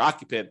as an owner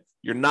occupant,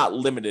 you're not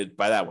limited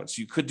by that one.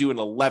 So you could do an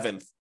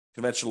 11th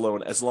conventional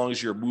loan as long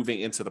as you're moving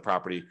into the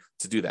property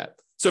to do that.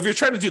 So if you're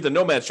trying to do the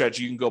Nomad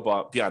strategy, you can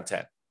go beyond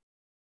 10.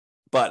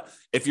 But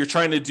if you're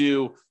trying to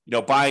do,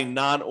 buying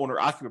non-owner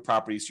occupant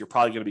properties, you're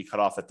probably going to be cut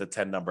off at the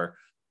 10 number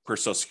per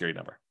Social Security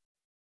number.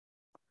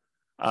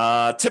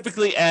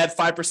 Typically add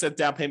 5%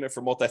 down payment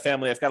for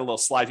multifamily. I've got a little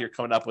slide here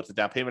coming up with the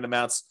down payment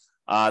amounts.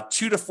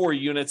 2 to 4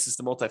 units is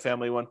the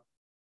multifamily one.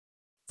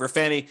 For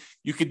Fannie,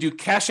 you could do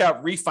cash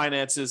out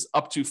refinances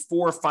up to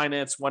 4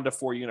 finance 1 to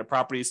 4 unit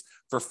properties.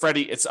 For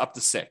Freddie, it's up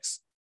to 6.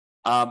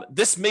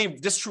 This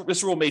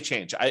rule may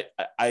change.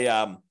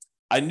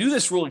 I knew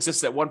this rule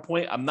existed at one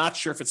point. I'm not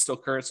sure if it's still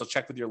current, so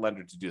check with your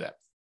lender to do that.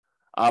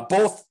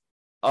 Both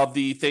of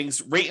the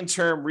things, rate and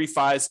term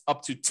refis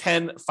up to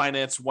 10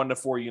 finance 1 to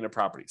 4 unit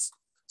properties.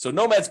 So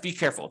Nomads, be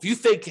careful. If you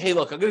think, hey,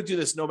 look, I'm going to do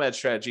this Nomad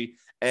strategy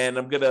and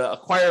I'm going to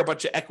acquire a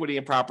bunch of equity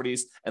in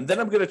properties, and then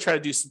I'm going to try to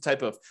do some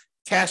type of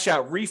cash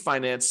out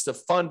refinance to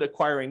fund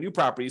acquiring new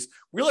properties,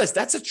 realize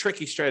that's a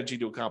tricky strategy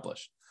to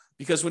accomplish.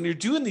 Because when you're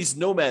doing these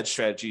nomad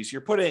strategies,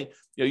 you're putting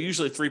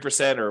usually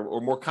 3%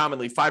 or more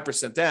commonly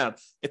 5% down.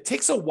 It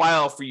takes a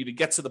while for you to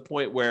get to the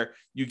point where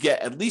you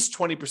get at least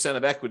 20%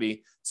 of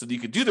equity so that you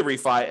could do the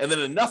refi, and then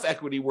enough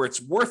equity where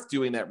it's worth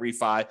doing that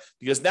refi,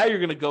 because now you're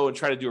going to go and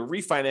try to do a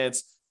refinance,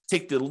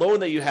 take the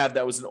loan that you have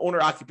that was an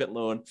owner-occupant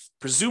loan,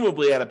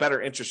 presumably at a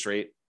better interest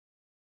rate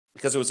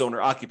because it was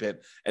owner-occupant,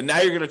 and now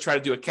you're going to try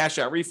to do a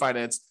cash-out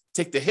refinance,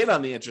 take the hit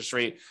on the interest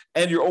rate,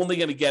 and you're only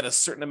going to get a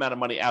certain amount of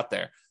money out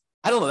there.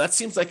 I don't know. That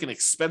seems like an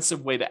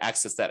expensive way to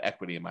access that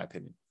equity, in my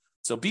opinion.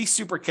 So be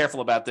super careful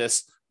about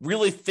this.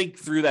 Really think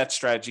through that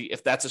strategy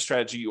if that's a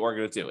strategy you are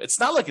going to do. It's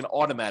not like an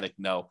automatic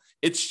no.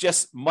 It's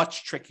just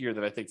much trickier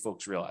than I think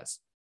folks realize.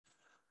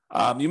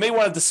 You may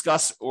want to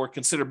discuss or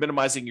consider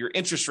minimizing your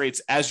interest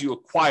rates as you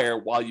acquire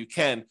while you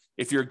can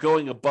if you're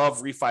going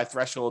above refi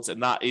thresholds and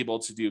not able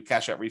to do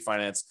cash out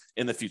refinance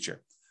in the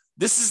future.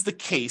 This is the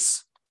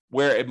case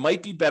where it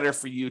might be better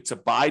for you to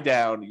buy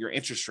down your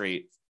interest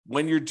rate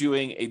when you're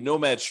doing a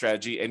nomad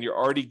strategy and you're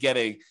already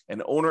getting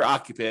an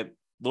owner-occupant, a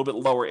little bit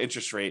lower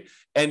interest rate,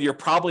 and you're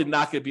probably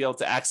not going to be able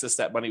to access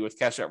that money with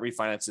cash out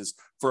refinances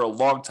for a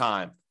long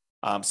time.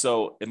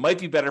 So it might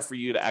be better for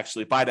you to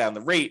actually buy down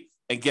the rate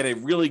and get a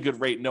really good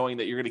rate knowing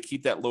that you're going to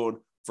keep that loan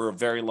for a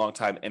very long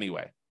time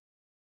anyway.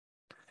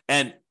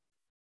 And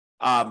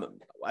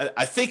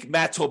I think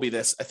Matt told me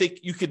this. I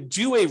think you could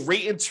do a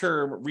rate and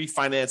term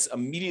refinance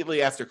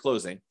immediately after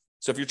closing.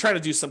 So if you're trying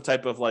to do some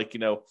type of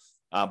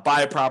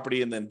buy a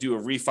property and then do a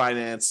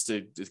refinance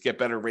to get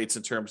better rates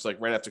and terms like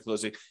right after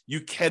closing,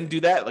 you can do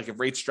that. Like if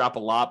rates drop a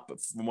lot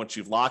from what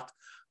you've locked,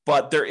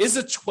 but there is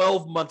a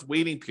 12-month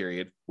waiting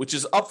period, which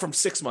is up from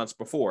 6 months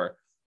before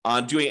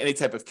on doing any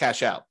type of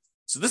cash out.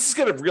 So this is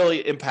going to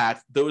really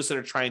impact those that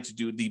are trying to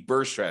do the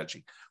BRRRR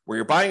strategy, where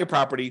you're buying a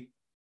property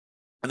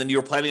and then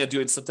you're planning on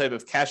doing some type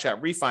of cash out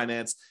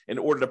refinance in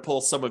order to pull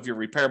some of your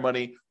repair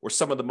money or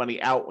some of the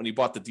money out when you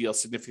bought the deal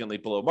significantly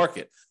below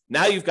market.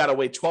 Now you've got to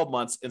wait 12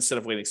 months instead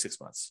of waiting 6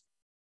 months.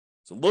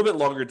 So a little bit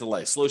longer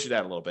delay, slows you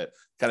down a little bit,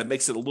 kind of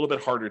makes it a little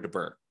bit harder to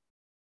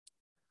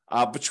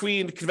BRRRR.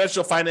 Between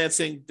conventional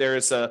financing, there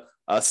is a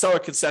seller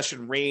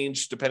concession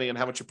range, depending on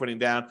how much you're putting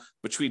down,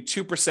 between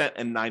 2%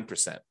 and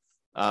 9%.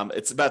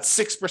 It's about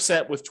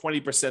 6% with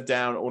 20%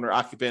 down owner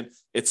occupant.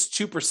 It's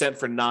 2%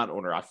 for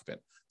non-owner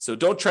occupant. So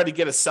don't try to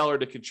get a seller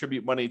to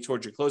contribute money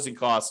towards your closing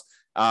costs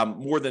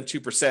more than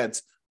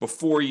 2%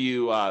 before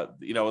you,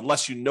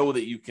 unless you know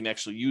that you can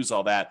actually use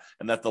all that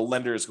and that the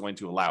lender is going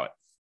to allow it.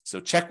 So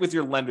check with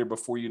your lender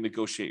before you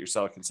negotiate your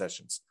seller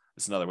concessions.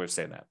 That's another way of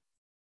saying that.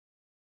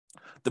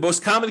 The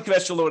most common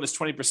conventional loan is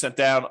 20%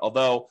 down,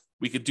 although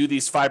we could do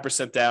these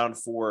 5% down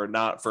for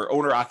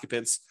owner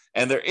occupants.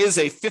 And there is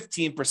a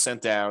 15%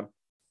 down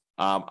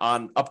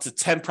on up to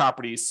 10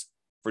 properties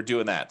for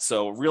doing that.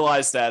 So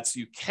realize that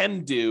you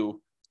can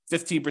do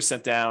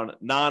 15% down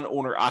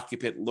non-owner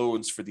occupant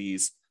loans for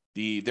these.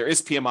 There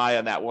is PMI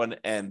on that one,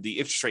 and the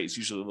interest rate is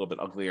usually a little bit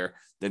uglier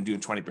than doing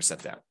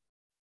 20% down.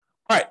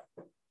 All right,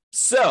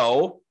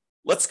 so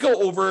let's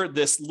go over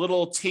this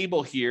little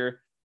table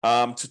here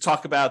to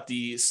talk about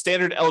the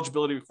standard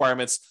eligibility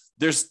requirements.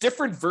 There's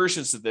different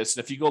versions of this,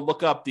 and if you go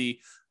look up the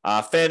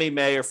Fannie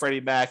Mae or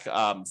Freddie Mac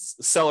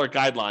seller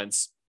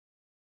guidelines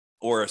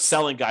or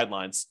selling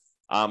guidelines,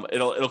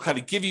 it'll kind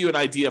of give you an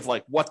idea of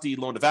like what the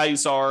loan to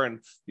values are, and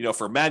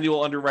for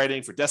manual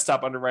underwriting, for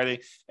desktop underwriting,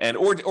 and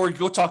or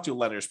go talk to a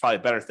lender is probably a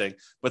better thing.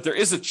 But there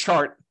is a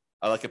chart,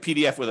 like a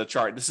PDF with a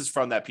chart. This is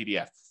from that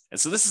PDF, and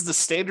so this is the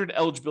standard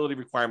eligibility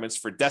requirements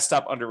for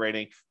desktop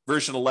underwriting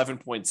version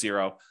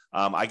 11.0.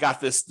 I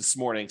got this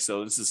morning,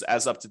 so this is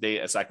as up to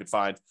date as I could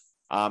find,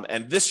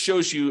 and this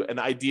shows you an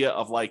idea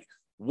of like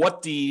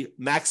what the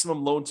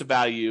maximum loan to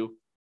value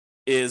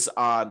is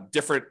on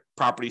different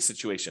property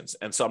situations.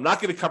 And so I'm not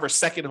going to cover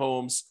second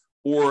homes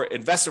or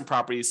investment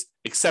properties,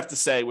 except to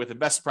say with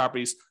investment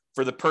properties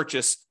for the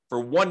purchase for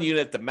one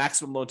unit, the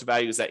maximum loan to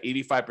value is at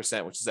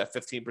 85%, which is at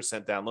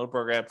 15% down loan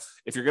program.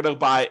 If you're going to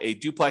buy a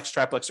duplex,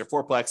 triplex, or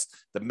fourplex,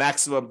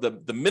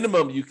 the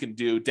minimum you can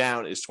do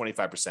down is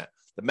 25%.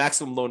 The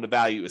maximum loan to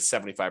value is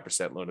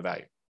 75% loan to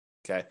value.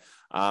 Okay.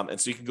 And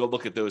so you can go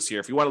look at those here.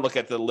 If you want to look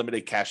at the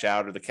limited cash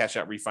out or the cash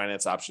out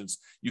refinance options,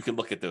 you can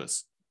look at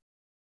those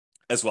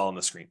as well on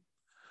the screen.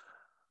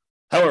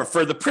 However,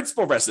 for the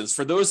principal residence,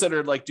 for those that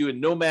are like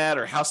doing nomad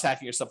or house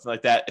hacking or something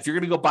like that, if you're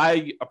going to go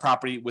buy a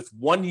property with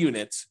one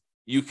unit,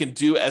 you can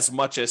do as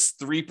much as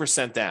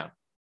 3% down.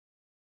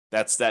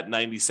 That's that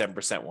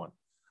 97% one.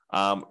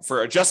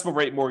 For adjustable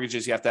rate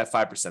mortgages, you have to have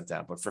 5%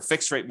 down. But for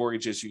fixed rate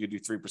mortgages, you could do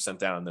 3%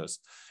 down on those.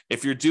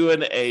 If you're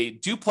doing a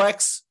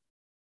duplex,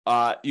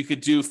 you could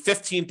do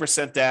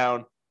 15%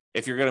 down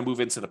if you're going to move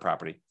into the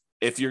property.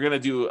 If you're going to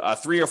do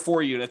 3 or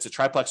 4 units, a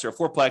triplex or a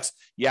fourplex,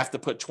 you have to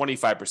put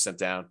 25%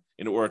 down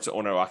in order to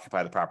own or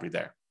occupy the property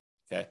there.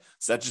 Okay,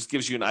 so that just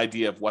gives you an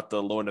idea of what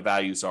the loan to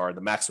values are,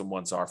 the maximum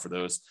ones are for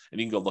those,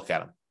 and you can go look at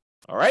them.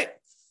 All right.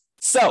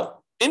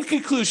 So in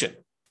conclusion,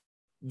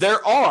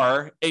 there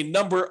are a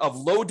number of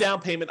low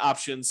down payment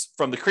options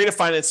from the creative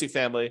financing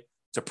family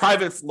to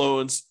private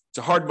loans,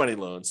 to hard money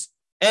loans.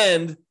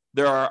 And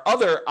there are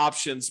other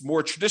options,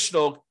 more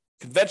traditional,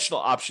 conventional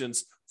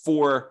options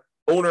for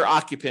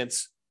owner-occupant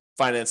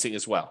financing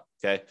as well,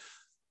 okay?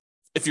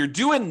 If you're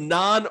doing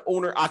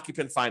non-owner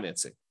occupant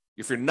financing,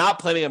 if you're not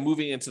planning on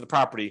moving into the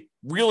property,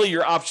 really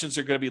your options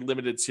are going to be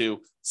limited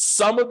to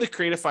some of the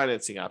creative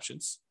financing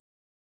options,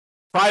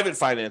 private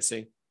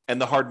financing, and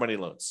the hard money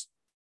loans,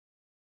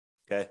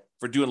 okay,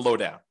 for doing low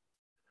down.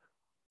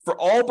 For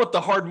all but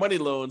the hard money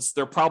loans,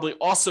 they're probably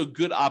also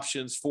good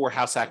options for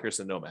house hackers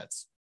and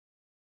nomads.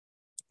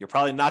 You're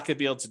probably not going to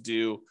be able to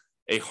do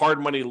a hard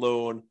money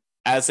loan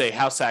as a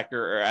house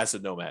hacker or as a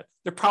nomad.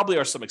 There probably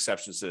are some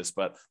exceptions to this,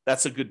 but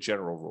that's a good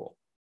general rule.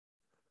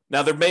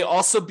 Now, there may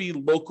also be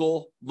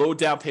local low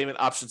down payment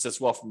options as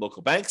well from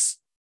local banks,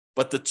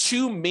 but the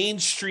two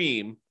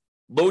mainstream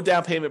low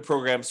down payment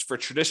programs for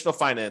traditional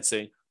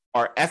financing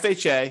are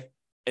FHA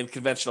and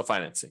conventional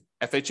financing.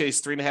 FHA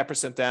is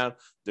 3.5% down.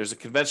 There's a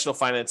conventional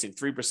financing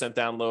 3%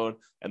 down loan,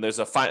 and there's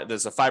a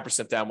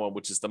 5% down one,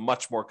 which is the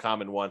much more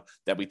common one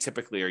that we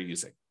typically are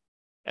using.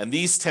 And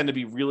these tend to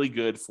be really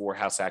good for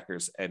house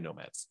hackers and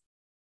nomads.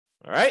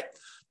 All right,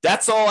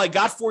 that's all I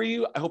got for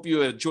you. I hope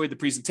you enjoyed the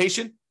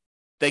presentation.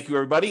 Thank you,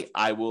 everybody.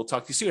 I will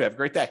talk to you soon. Have a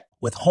great day.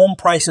 With home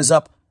prices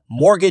up,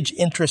 mortgage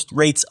interest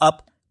rates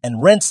up,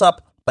 and rents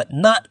up, but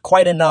not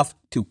quite enough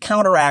to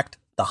counteract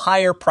the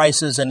higher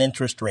prices and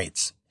interest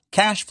rates.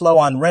 Cash flow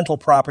on rental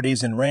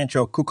properties in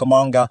Rancho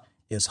Cucamonga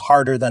is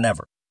harder than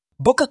ever.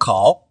 Book a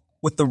call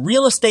with the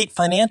Real Estate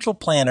Financial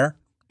Planner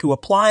to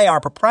apply our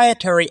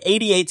proprietary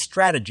 88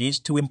 strategies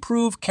to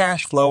improve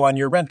cash flow on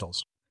your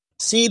rentals.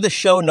 See the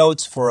show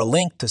notes for a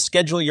link to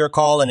schedule your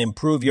call and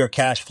improve your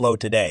cash flow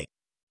today.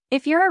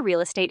 If you're a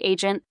real estate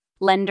agent,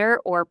 lender,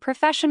 or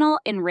professional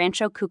in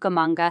Rancho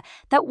Cucamonga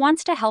that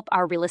wants to help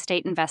our real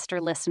estate investor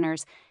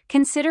listeners,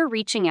 consider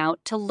reaching out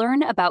to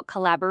learn about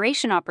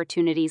collaboration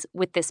opportunities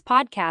with this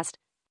podcast.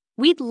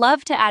 We'd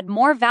love to add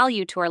more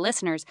value to our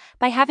listeners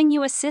by having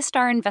you assist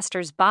our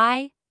investors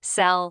buy,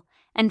 sell,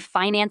 and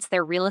finance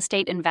their real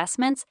estate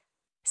investments.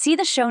 See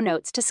the show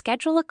notes to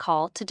schedule a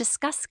call to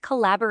discuss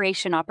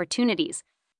collaboration opportunities.